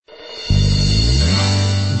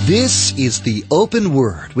This is the Open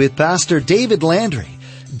Word with Pastor David Landry.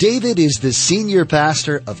 David is the senior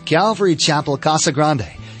pastor of Calvary Chapel, Casa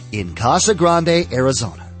Grande in Casa Grande,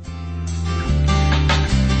 Arizona.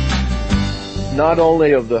 Not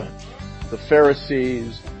only of the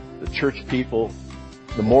Pharisees, the church people,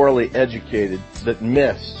 the morally educated that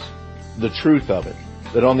miss the truth of it,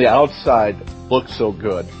 that on the outside looks so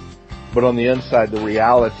good, but on the inside the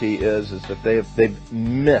reality is that they've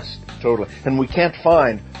missed totally. And we can't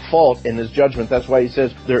find fault in his judgment. That's why he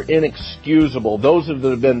says they're inexcusable. Those that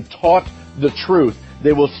have been taught the truth,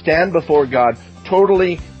 they will stand before God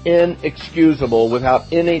totally inexcusable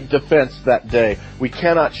without any defense that day. We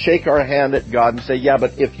cannot shake our hand at God and say, yeah,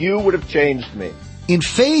 but if you would have changed me. In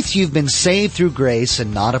faith, you've been saved through grace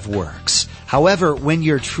and not of works. However, when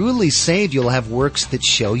you're truly saved, you'll have works that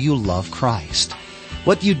show you love Christ.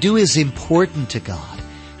 What you do is important to God.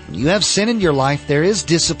 When you have sin in your life, there is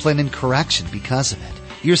discipline and correction because of it.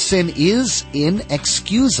 Your sin is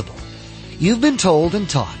inexcusable. You've been told and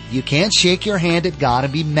taught you can't shake your hand at God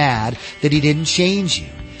and be mad that He didn't change you.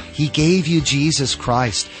 He gave you Jesus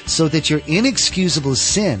Christ so that your inexcusable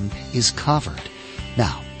sin is covered.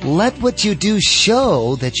 Now, let what you do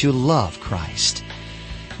show that you love Christ.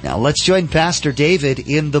 Now, let's join Pastor David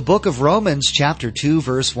in the book of Romans chapter 2,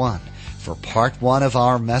 verse 1 for part 1 of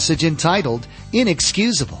our message entitled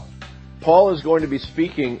Inexcusable. Paul is going to be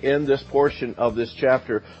speaking in this portion of this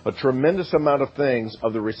chapter a tremendous amount of things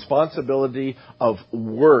of the responsibility of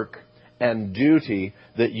work and duty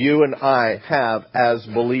that you and I have as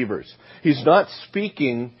believers. He's not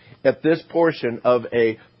speaking at this portion of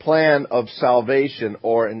a plan of salvation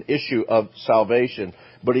or an issue of salvation,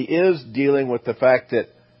 but he is dealing with the fact that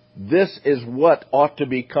this is what ought to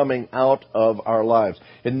be coming out of our lives.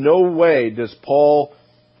 In no way does Paul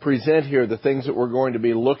present here the things that we're going to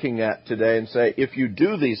be looking at today and say, if you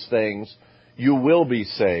do these things, you will be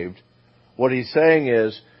saved. What he's saying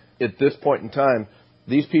is, at this point in time,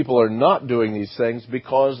 these people are not doing these things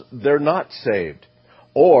because they're not saved.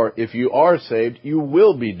 Or, if you are saved, you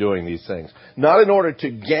will be doing these things. Not in order to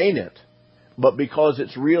gain it, but because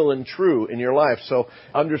it's real and true in your life. So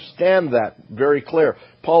understand that very clear.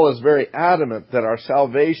 Paul is very adamant that our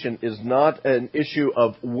salvation is not an issue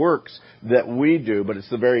of works that we do, but it's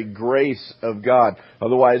the very grace of God.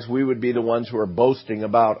 Otherwise, we would be the ones who are boasting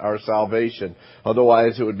about our salvation.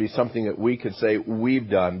 Otherwise, it would be something that we could say we've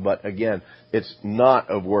done. But again, it's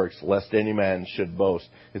not of works, lest any man should boast.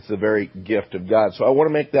 It's the very gift of God. So I want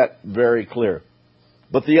to make that very clear.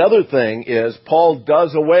 But the other thing is, Paul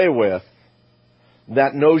does away with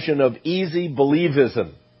that notion of easy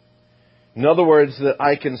believism. In other words, that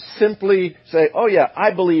I can simply say, oh yeah,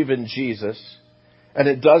 I believe in Jesus, and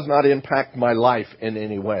it does not impact my life in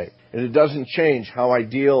any way. And it doesn't change how I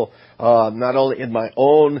deal, not only in my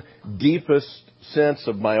own deepest sense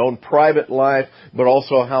of my own private life, but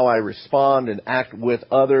also how I respond and act with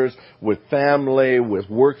others, with family, with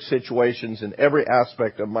work situations, in every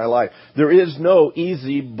aspect of my life. There is no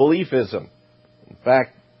easy beliefism. In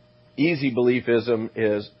fact, easy beliefism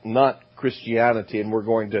is not Christianity, and we're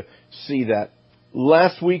going to see that.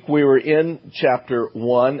 Last week we were in chapter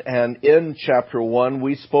 1, and in chapter 1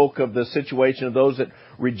 we spoke of the situation of those that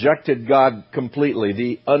rejected God completely,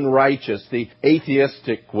 the unrighteous, the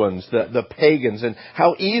atheistic ones, the pagans, and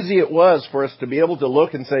how easy it was for us to be able to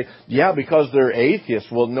look and say, yeah, because they're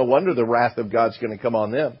atheists, well, no wonder the wrath of God's going to come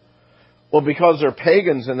on them. Well, because they're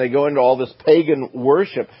pagans and they go into all this pagan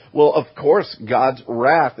worship, well, of course, God's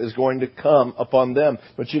wrath is going to come upon them.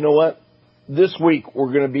 But you know what? This week,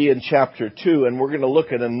 we're going to be in chapter 2, and we're going to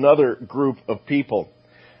look at another group of people.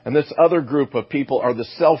 And this other group of people are the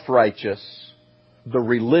self-righteous, the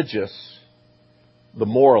religious, the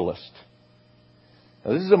moralist.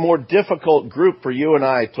 Now, this is a more difficult group for you and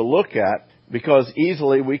I to look at because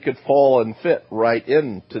easily we could fall and fit right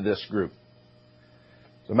into this group.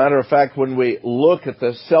 As a matter of fact, when we look at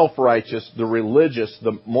the self-righteous, the religious,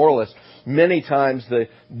 the moralist, many times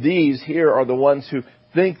these here are the ones who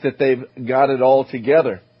think that they've got it all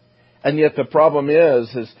together. And yet the problem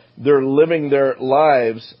is they're living their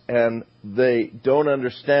lives and they don't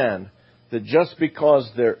understand that just because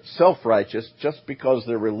they're self-righteous, just because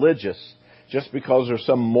they're religious, just because there's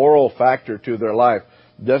some moral factor to their life,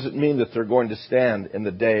 doesn't mean that they're going to stand in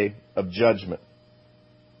the day of judgment.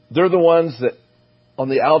 They're the ones that on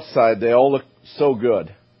the outside, they all look so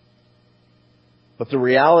good. But the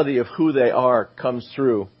reality of who they are comes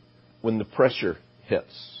through when the pressure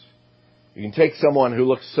hits. You can take someone who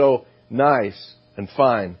looks so nice and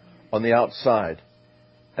fine on the outside,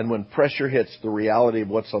 and when pressure hits, the reality of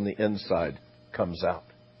what's on the inside comes out.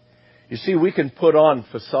 You see, we can put on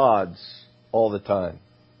facades all the time.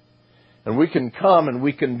 And we can come and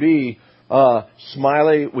we can be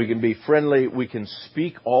smiley, we can be friendly, we can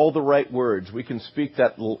speak all the right words. We can speak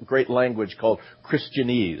that great language called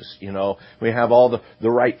Christianese, you know. We have all the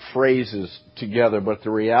right phrases together, but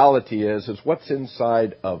the reality is what's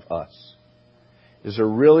inside of us. Is there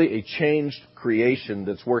really a changed creation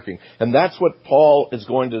that's working? And that's what Paul is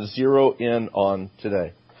going to zero in on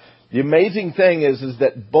today. The amazing thing is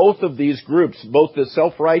that both of these groups, both the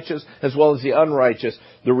self-righteous as well as the unrighteous,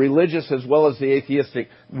 the religious as well as the atheistic,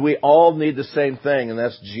 we all need the same thing, and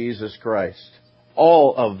that's Jesus Christ.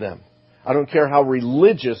 All of them. I don't care how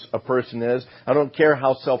religious a person is. I don't care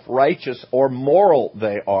how self-righteous or moral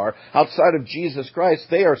they are. Outside of Jesus Christ,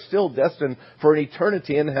 they are still destined for an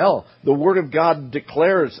eternity in hell. The Word of God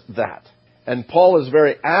declares that. And Paul is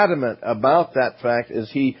very adamant about that fact as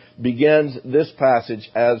he begins this passage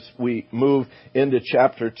as we move into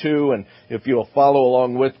chapter 2. And if you'll follow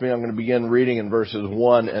along with me, I'm going to begin reading in verses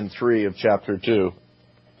 1 and 3 of chapter 2.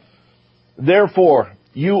 Therefore,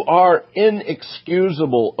 you are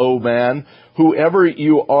inexcusable, O man, whoever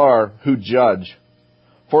you are who judge.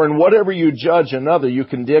 For in whatever you judge another, you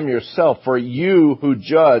condemn yourself, for you who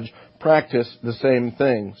judge practice the same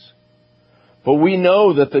things. But we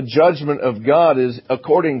know that the judgment of God is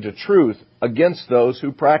according to truth against those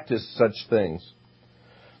who practice such things.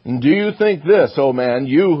 And do you think this, O man,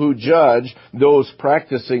 you who judge those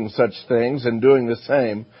practicing such things and doing the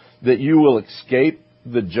same, that you will escape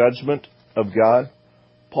the judgment of God?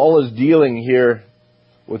 Paul is dealing here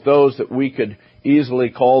with those that we could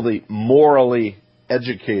easily call the morally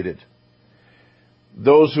educated.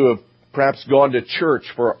 Those who have perhaps gone to church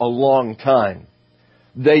for a long time.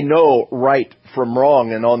 They know right from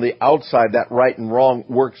wrong, and on the outside that right and wrong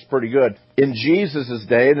works pretty good. In Jesus'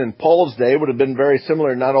 day and in Paul's day would have been very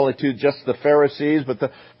similar not only to just the Pharisees, but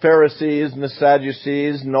the Pharisees and the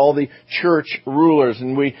Sadducees and all the church rulers,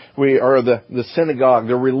 and we are the synagogue,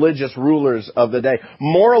 the religious rulers of the day.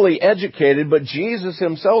 Morally educated, but Jesus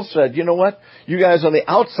himself said, you know what? You guys on the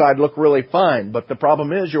outside look really fine, but the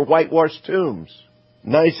problem is you're whitewashed tombs.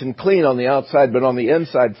 Nice and clean on the outside, but on the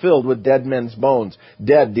inside filled with dead men's bones.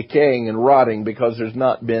 Dead, decaying, and rotting because there's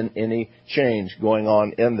not been any change going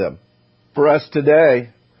on in them. For us today,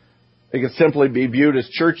 they can simply be viewed as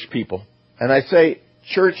church people. And I say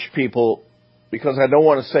church people because I don't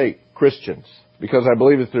want to say Christians, because I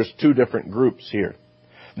believe that there's two different groups here.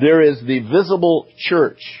 There is the visible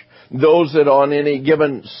church. Those that on any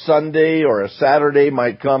given Sunday or a Saturday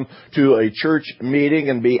might come to a church meeting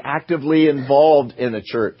and be actively involved in a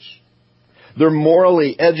church. They're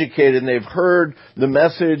morally educated and they've heard the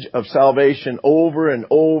message of salvation over and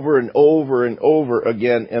over and over and over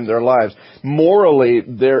again in their lives. Morally,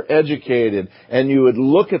 they're educated, and you would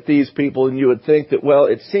look at these people and you would think that, well,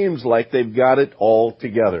 it seems like they've got it all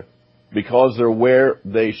together because they're where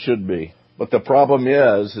they should be. But the problem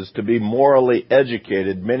is to be morally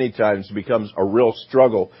educated many times becomes a real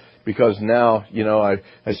struggle because now,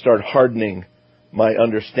 I start hardening my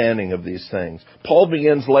understanding of these things. Paul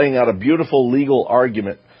begins laying out a beautiful legal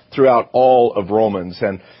argument throughout all of Romans.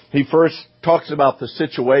 And he first talks about the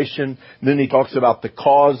situation, then he talks about the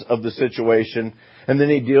cause of the situation, and then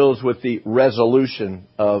he deals with the resolution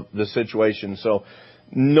of the situation. So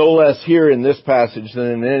no less here in this passage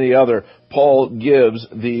than in any other, Paul gives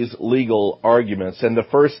these legal arguments. And the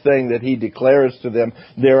first thing that he declares to them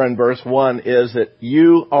there in verse 1 is that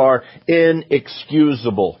you are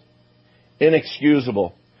inexcusable.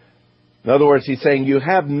 Inexcusable. In other words, he's saying you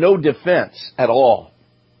have no defense at all.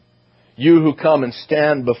 You who come and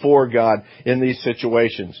stand before God in these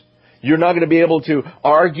situations. You're not going to be able to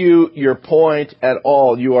argue your point at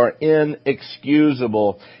all. You are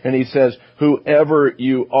inexcusable. And he says, whoever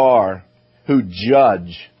you are who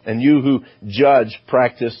judge, and you who judge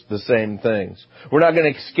practice the same things. We're not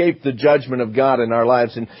going to escape the judgment of God in our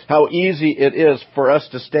lives, and how easy it is for us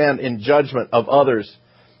to stand in judgment of others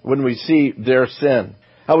when we see their sin.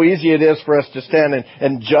 How easy it is for us to stand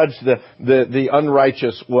and judge the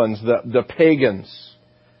unrighteous ones, the pagans.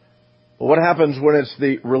 What happens when it's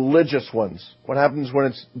the religious ones? What happens when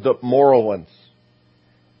it's the moral ones?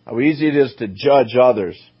 How easy it is to judge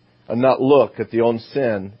others and not look at the own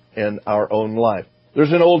sin in our own life.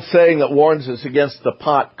 There's an old saying that warns us against the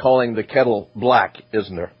pot calling the kettle black,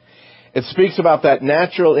 isn't there? It speaks about that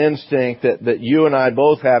natural instinct that you and I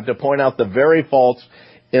both have to point out the very faults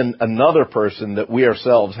in another person that we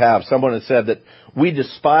ourselves have. Someone has said that we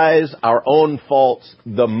despise our own faults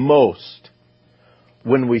the most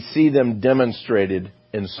when we see them demonstrated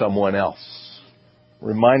in someone else.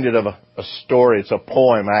 Reminded of a story, it's a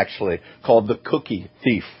poem actually, called The Cookie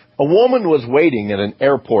Thief. A woman was waiting at an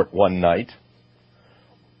airport one night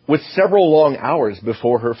with several long hours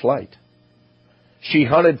before her flight. She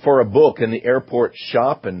hunted for a book in the airport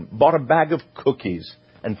shop and bought a bag of cookies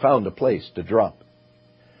and found a place to drop.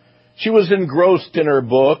 She was engrossed in her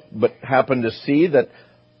book, but happened to see that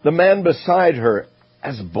the man beside her,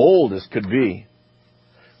 as bold as could be,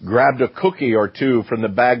 grabbed a cookie or two from the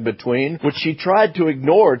bag between, which she tried to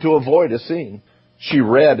ignore to avoid a scene. She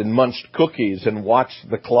read and munched cookies and watched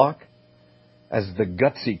the clock as the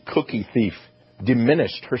gutsy cookie thief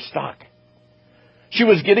diminished her stock. She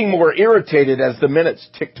was getting more irritated as the minutes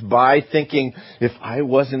ticked by, thinking, if I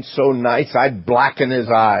wasn't so nice, I'd blacken his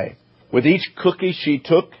eye. With each cookie she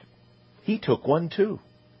took, he took one too.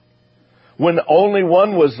 When only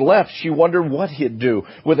one was left, she wondered what he'd do.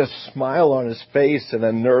 With a smile on his face and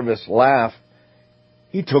a nervous laugh,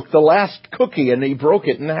 he took the last cookie and he broke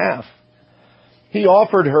it in half. He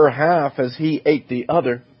offered her half as he ate the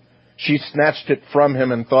other. She snatched it from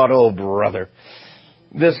him and thought, oh, brother,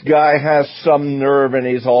 this guy has some nerve and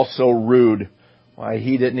he's also rude. Why,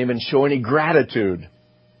 he didn't even show any gratitude.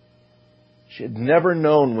 She had never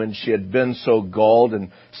known when she had been so galled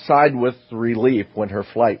and sighed with relief when her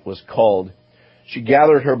flight was called. She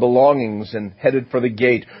gathered her belongings and headed for the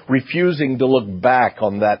gate, refusing to look back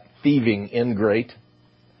on that thieving ingrate.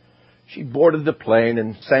 She boarded the plane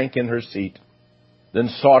and sank in her seat, then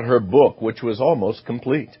sought her book, which was almost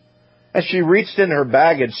complete. As she reached in her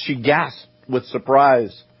baggage, she gasped with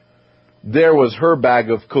surprise. There was her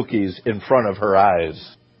bag of cookies in front of her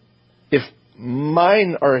eyes. If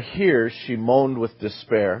mine are here, she moaned with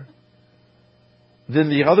despair, then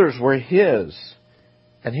the others were his,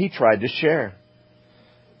 and he tried to share.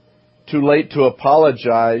 Too late to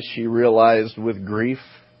apologize, she realized with grief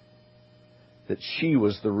that she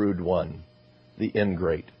was the rude one, the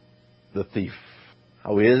ingrate, the thief.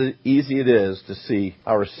 How easy it is to see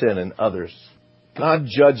our sin in others. God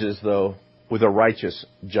judges, though, with a righteous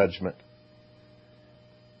judgment.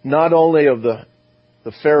 Not only of the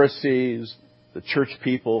Pharisees, the church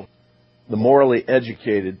people, the morally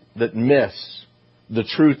educated that miss the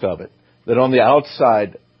truth of it, that on the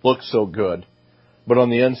outside look so good, but on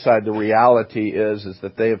the inside the reality is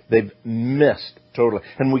that they've missed totally.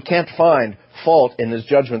 And we can't find fault in His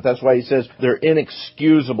judgment. That's why He says they're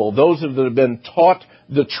inexcusable. Those that have been taught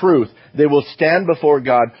the truth, they will stand before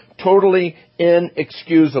God totally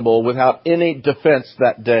inexcusable without any defense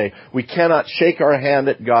that day. We cannot shake our hand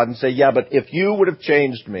at God and say, yeah, but if you would have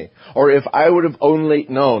changed me, or if I would have only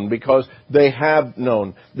known, because they have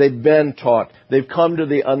known, they've been taught, they've come to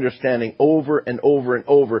the understanding over and over and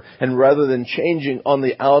over, and rather than changing on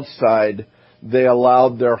the outside, they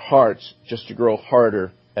allowed their hearts just to grow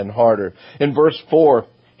harder and harder. In verse 4,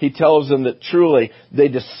 He tells them that truly they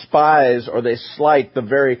despise or they slight the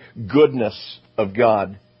very goodness of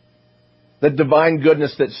God. The divine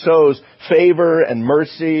goodness that sows favor and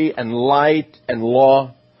mercy and light and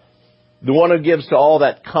law. The one who gives to all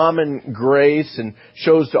that common grace and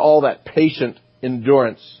shows to all that patient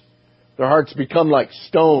endurance. Their hearts become like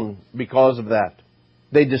stone because of that.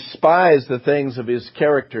 They despise the things of His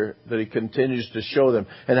character that He continues to show them.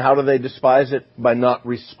 And how do they despise it? By not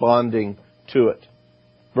responding to it.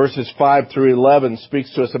 Verses 5 through 11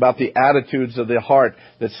 speaks to us about the attitudes of the heart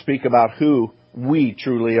that speak about who we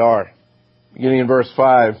truly are. Beginning in verse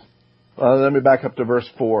 5. Let me back up to verse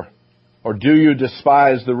 4. Or do you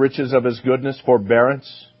despise the riches of His goodness,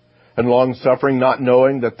 forbearance, and long-suffering, not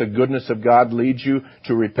knowing that the goodness of God leads you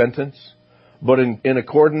to repentance? But in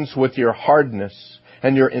accordance with your hardness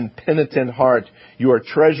and your impenitent heart, you are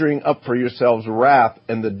treasuring up for yourselves wrath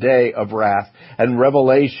in the day of wrath and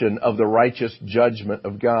revelation of the righteous judgment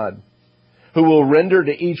of God, who will render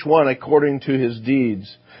to each one according to his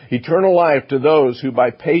deeds. Eternal life to those who by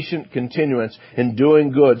patient continuance in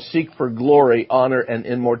doing good seek for glory, honor, and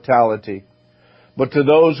immortality. But to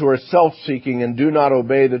those who are self-seeking and do not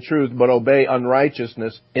obey the truth, but obey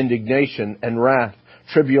unrighteousness, indignation and wrath,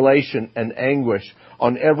 tribulation and anguish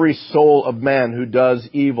on every soul of man who does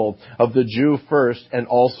evil, of the Jew first and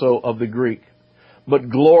also of the Greek. But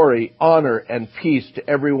glory, honor, and peace to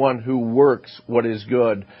everyone who works what is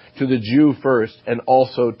good, to the Jew first and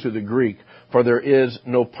also to the Greek, for there is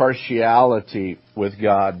no partiality with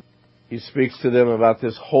God. He speaks to them about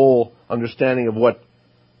this whole understanding of what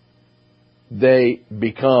they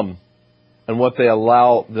become and what they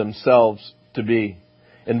allow themselves to be.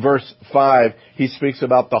 In verse 5, he speaks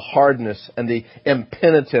about the hardness and the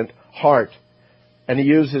impenitent heart. And he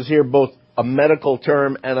uses here both a medical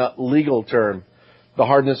term and a legal term. The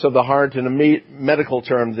hardness of the heart in a medical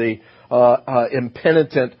term, the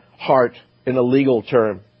impenitent heart in a legal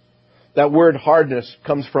term. That word hardness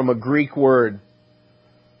comes from a Greek word,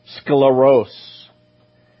 scleros.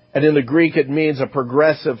 And in the Greek it means a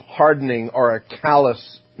progressive hardening or a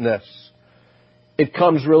callousness. it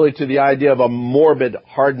comes really to the idea of a morbid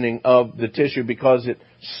hardening of the tissue because it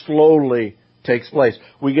slowly takes place.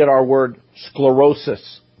 We get our word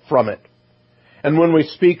sclerosis from it. And when we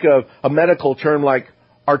speak of a medical term like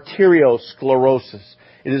arteriosclerosis,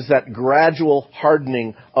 it is that gradual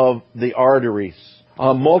hardening of the arteries.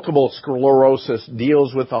 Multiple sclerosis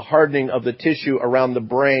deals with the hardening of the tissue around the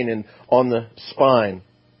brain and on the spine.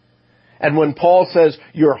 And when Paul says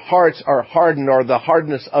your hearts are hardened, or the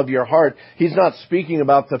hardness of your heart, he's not speaking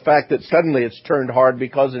about the fact that suddenly it's turned hard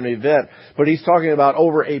because of an event, but he's talking about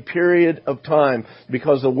over a period of time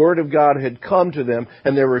because the Word of God had come to them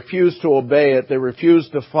and they refused to obey it, they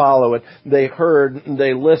refused to follow it, they heard,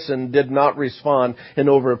 they listened, did not respond, and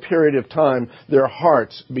over a period of time their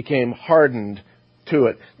hearts became hardened to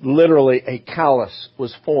it. Literally a callus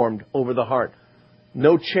was formed over the heart.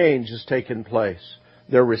 No change has taken place.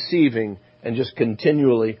 They're receiving and just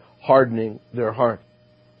continually hardening their heart.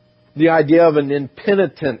 The idea of an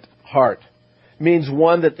impenitent heart means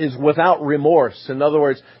one that is without remorse. In other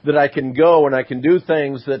words, that I can go and I can do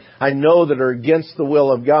things that I know that are against the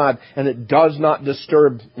will of God, and it does not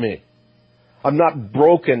disturb me. I'm not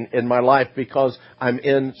broken in my life because I'm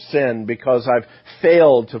in sin, because I've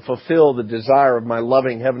failed to fulfill the desire of my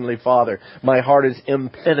loving Heavenly Father. My heart is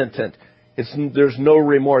impenitent. There's no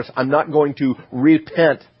remorse. I'm not going to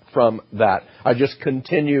repent from that. I just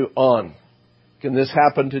continue on. Can this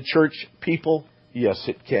happen to church people? Yes,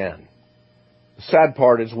 it can. The sad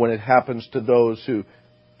part is when it happens to those who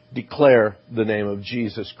declare the name of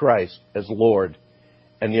Jesus Christ as Lord,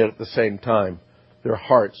 and yet at the same time, their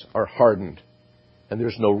hearts are hardened, and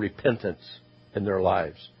there's no repentance in their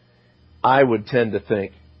lives. I would tend to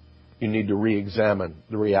think you need to re-examine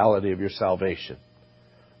the reality of your salvation.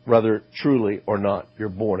 Whether truly or not you're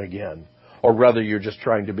born again, or whether you're just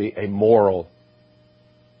trying to be a moral,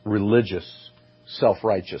 religious,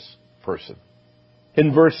 self-righteous person.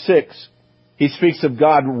 In verse 6, he speaks of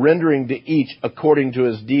God rendering to each according to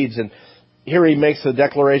his deeds, and here he makes the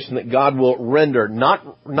declaration that God will render,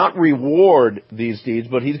 not reward these deeds,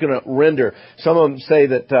 but he's going to render. Some of them say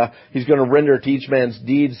that he's going to render to each man's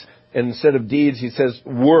deeds. And instead of deeds, he says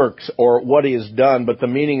works, or what he has done. But the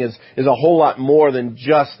meaning is a whole lot more than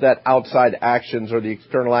just that outside actions or the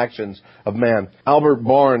external actions of man. Albert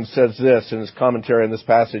Barnes says this in his commentary on this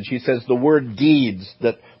passage. He says the word deeds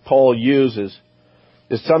that Paul uses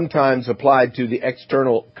is sometimes applied to the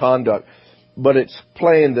external conduct, but it's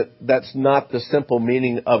plain that that's not the simple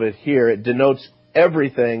meaning of it here. It denotes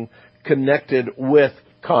everything connected with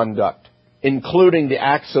conduct, including the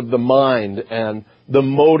acts of the mind and the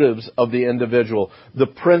motives of the individual, the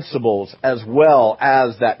principles, as well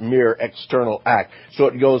as that mere external act. So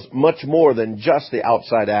it goes much more than just the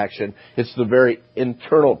outside action. It's the very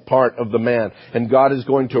internal part of the man. And God is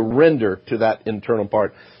going to render to that internal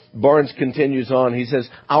part. Barnes continues on. He says,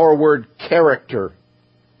 our word character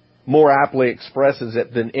more aptly expresses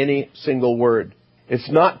it than any single word. It's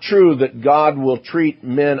not true that God will treat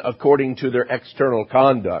men according to their external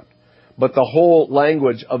conduct. But the whole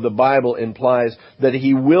language of the Bible implies that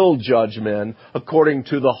he will judge men according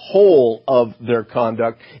to the whole of their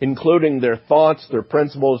conduct, including their thoughts, their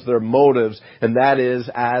principles, their motives, and that is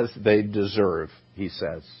as they deserve, he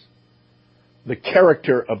says. The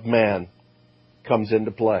character of man comes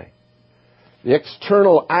into play. The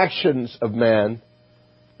external actions of man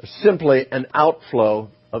are simply an outflow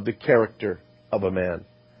of the character of a man.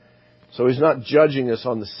 So he's not judging us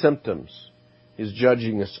on the symptoms. He's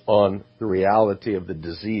judging us on the reality of the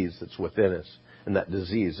disease that's within us. And that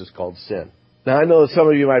disease is called sin. Now, I know that some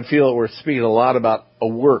of you might feel that we're speaking a lot about a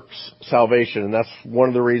works salvation. And that's one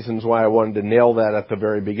of the reasons why I wanted to nail that at the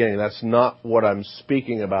very beginning. That's not what I'm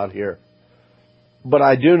speaking about here. But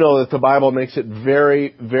I do know that the Bible makes it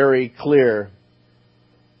very, very clear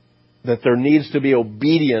that there needs to be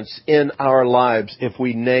obedience in our lives if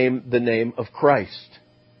we name the name of Christ.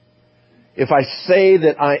 If I say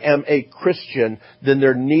that I am a Christian, then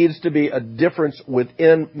there needs to be a difference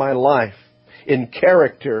within my life in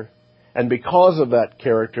character, and because of that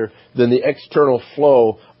character, then the external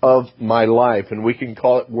flow of my life. And we can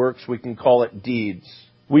call it works, we can call it deeds.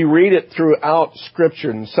 We read it throughout Scripture,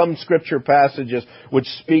 and some Scripture passages which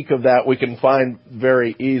speak of that we can find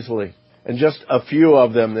very easily. And just a few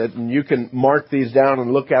of them, and you can mark these down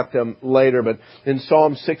and look at them later. But in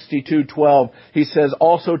Psalm 62:12, he says,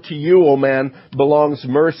 also to you, O man, belongs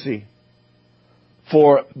mercy,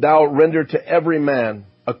 for thou render to every man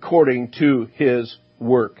according to his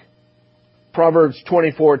work. Proverbs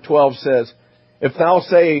 24:12 says, if thou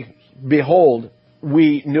say, behold,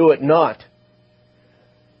 we knew it not,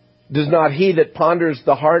 does not he that ponders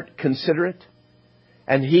the heart consider it?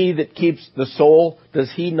 And he that keeps the soul,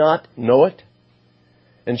 does he not know it?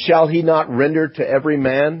 And shall he not render to every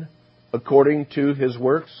man according to his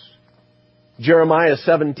works? Jeremiah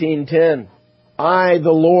 17:10. I,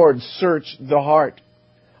 the Lord, search the heart.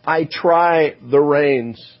 I try the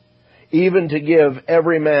reins, even to give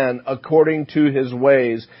every man according to his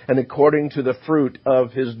ways and according to the fruit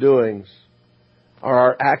of his doings. Are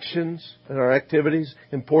our actions and our activities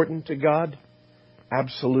important to God?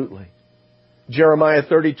 Absolutely. Jeremiah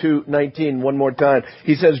 32:19, one more time.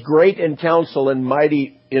 He says, great in counsel and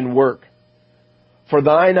mighty in work. For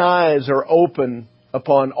thine eyes are open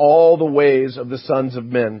upon all the ways of the sons of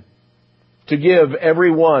men, to give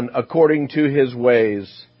every one according to his ways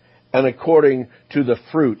and according to the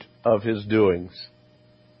fruit of his doings.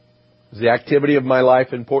 Is the activity of my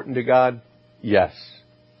life important to God? Yes.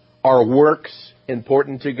 Are works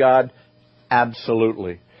important to God?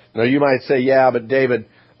 Absolutely. Now you might say, yeah, but David,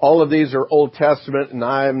 all of these are Old Testament, and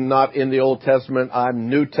I'm not in the Old Testament. I'm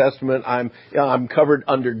New Testament. I'm covered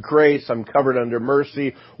under grace. I'm covered under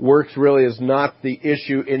mercy. Works really is not the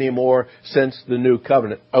issue anymore since the New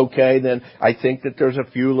Covenant. Okay, then I think that there's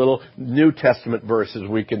a few little New Testament verses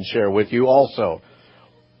we can share with you also.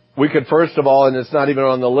 We could first of all, and it's not even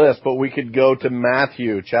on the list, but we could go to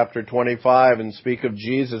Matthew chapter 25 and speak of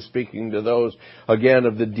Jesus speaking to those, again,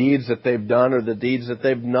 of the deeds that they've done or the deeds that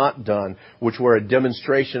they've not done, which were a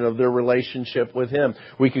demonstration of their relationship with Him.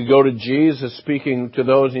 We could go to Jesus speaking to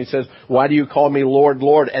those, and He says, why do you call me Lord,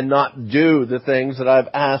 Lord, and not do the things that I've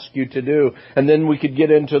asked you to do? And then we could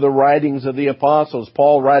get into the writings of the apostles.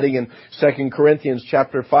 Paul writing in 2 Corinthians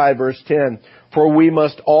chapter 5, verse 10, for we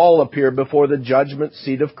must all appear before the judgment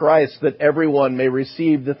seat of Christ, that everyone may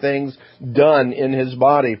receive the things done in his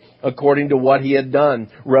body, according to what he had done,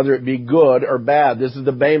 whether it be good or bad. This is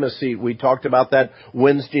the Bema seat. We talked about that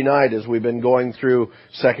Wednesday night as we've been going through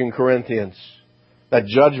 2 Corinthians. That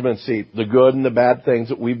judgment seat, the good and the bad things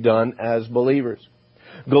that we've done as believers.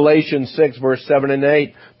 Galatians 6, verse 7 and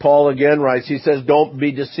 8, Paul again writes, he says, don't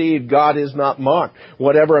be deceived, God is not mocked.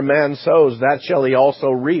 Whatever a man sows, that shall he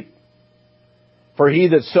also reap. For he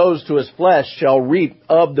that sows to his flesh shall reap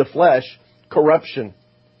of the flesh corruption.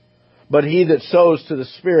 But he that sows to the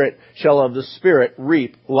Spirit shall of the Spirit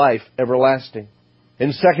reap life everlasting.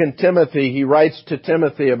 In 2 Timothy, he writes to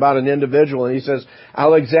Timothy about an individual, and he says,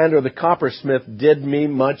 Alexander the coppersmith did me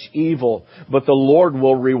much evil, but the Lord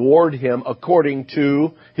will reward him according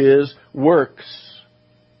to his works.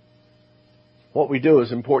 What we do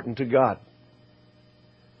is important to God.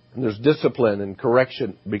 And there's discipline and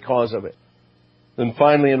correction because of it. And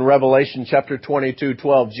finally, in Revelation chapter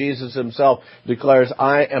 22:12, Jesus himself declares,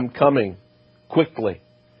 I am coming quickly,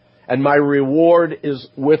 and my reward is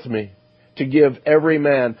with me, to give every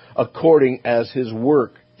man according as his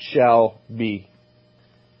work shall be.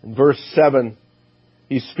 In verse 7,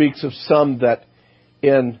 he speaks of some that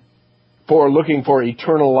for looking for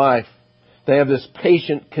eternal life, they have this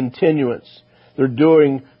patient continuance. They're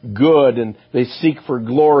doing good, and they seek for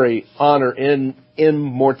glory, honor, and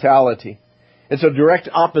immortality. It's a direct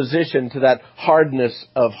opposition to that hardness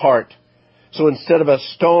of heart. So instead of a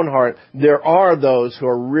stone heart, there are those who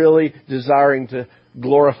are really desiring to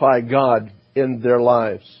glorify God in their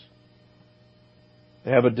lives.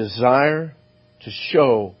 They have a desire to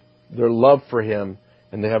show their love for Him,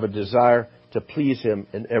 and they have a desire to please Him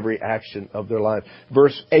in every action of their life.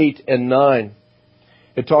 Verse 8 and 9.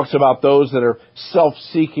 It talks about those that are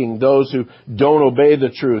self-seeking, those who don't obey the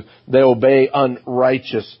truth. They obey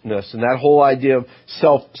unrighteousness. And that whole idea of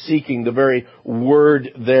self-seeking, the very word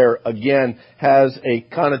there, again, has a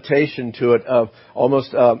connotation to it of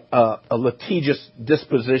almost a litigious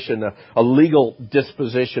disposition, a legal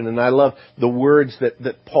disposition. And I love the words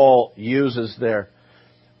that Paul uses there.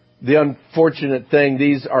 The unfortunate thing,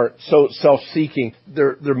 these are so self-seeking.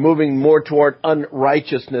 They're moving more toward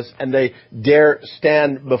unrighteousness, and they dare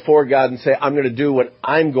stand before God and say, I'm going to do what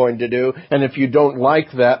I'm going to do, and if you don't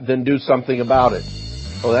like that, then do something about it.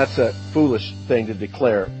 Well, that's a foolish thing to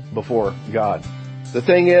declare before God. The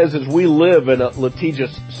thing is we live in a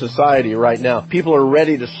litigious society right now. People are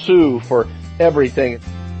ready to sue for everything.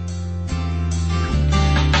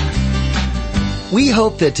 We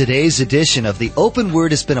hope that today's edition of the Open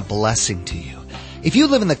Word has been a blessing to you. If you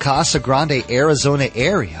live in the Casa, Grande, Arizona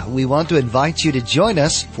area, we want to invite you to join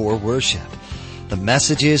us for worship. The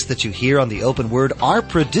messages that you hear on the Open Word are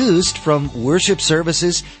produced from worship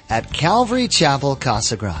services at Calvary Chapel,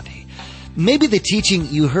 Casa Grande. Maybe the teaching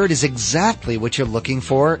you heard is exactly what you're looking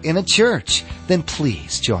for in a church. Then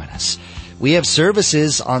please join us. We have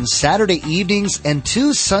services on Saturday evenings and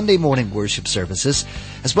 2 Sunday morning worship services,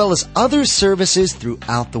 as well as other services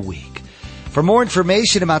throughout the week. For more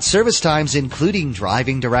information about service times, including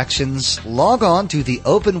driving directions, log on to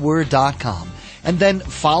theopenword.com and then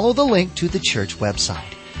follow the link to the church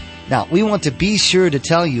website. Now, we want to be sure to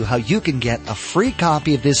tell you how you can get a free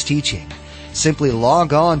copy of this teaching. Simply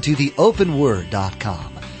log on to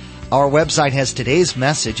theopenword.com. Our website has today's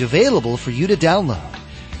message available for you to download.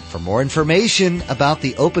 For more information about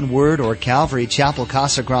the Open Word or Calvary Chapel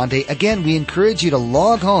Casa Grande, again, we encourage you to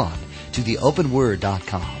log on to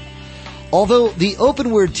theopenword.com. Although the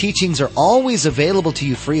Open Word teachings are always available to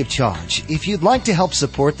you free of charge, if you'd like to help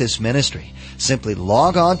support this ministry, simply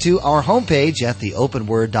log on to our homepage at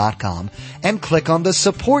theopenword.com and click on the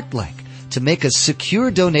support link to make a secure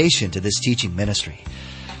donation to this teaching ministry.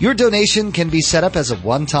 Your donation can be set up as a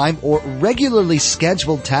one-time or regularly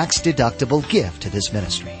scheduled tax-deductible gift to this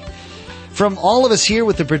ministry. From all of us here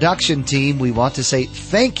with the production team, we want to say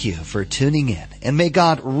thank you for tuning in, and may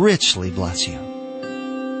God richly bless you.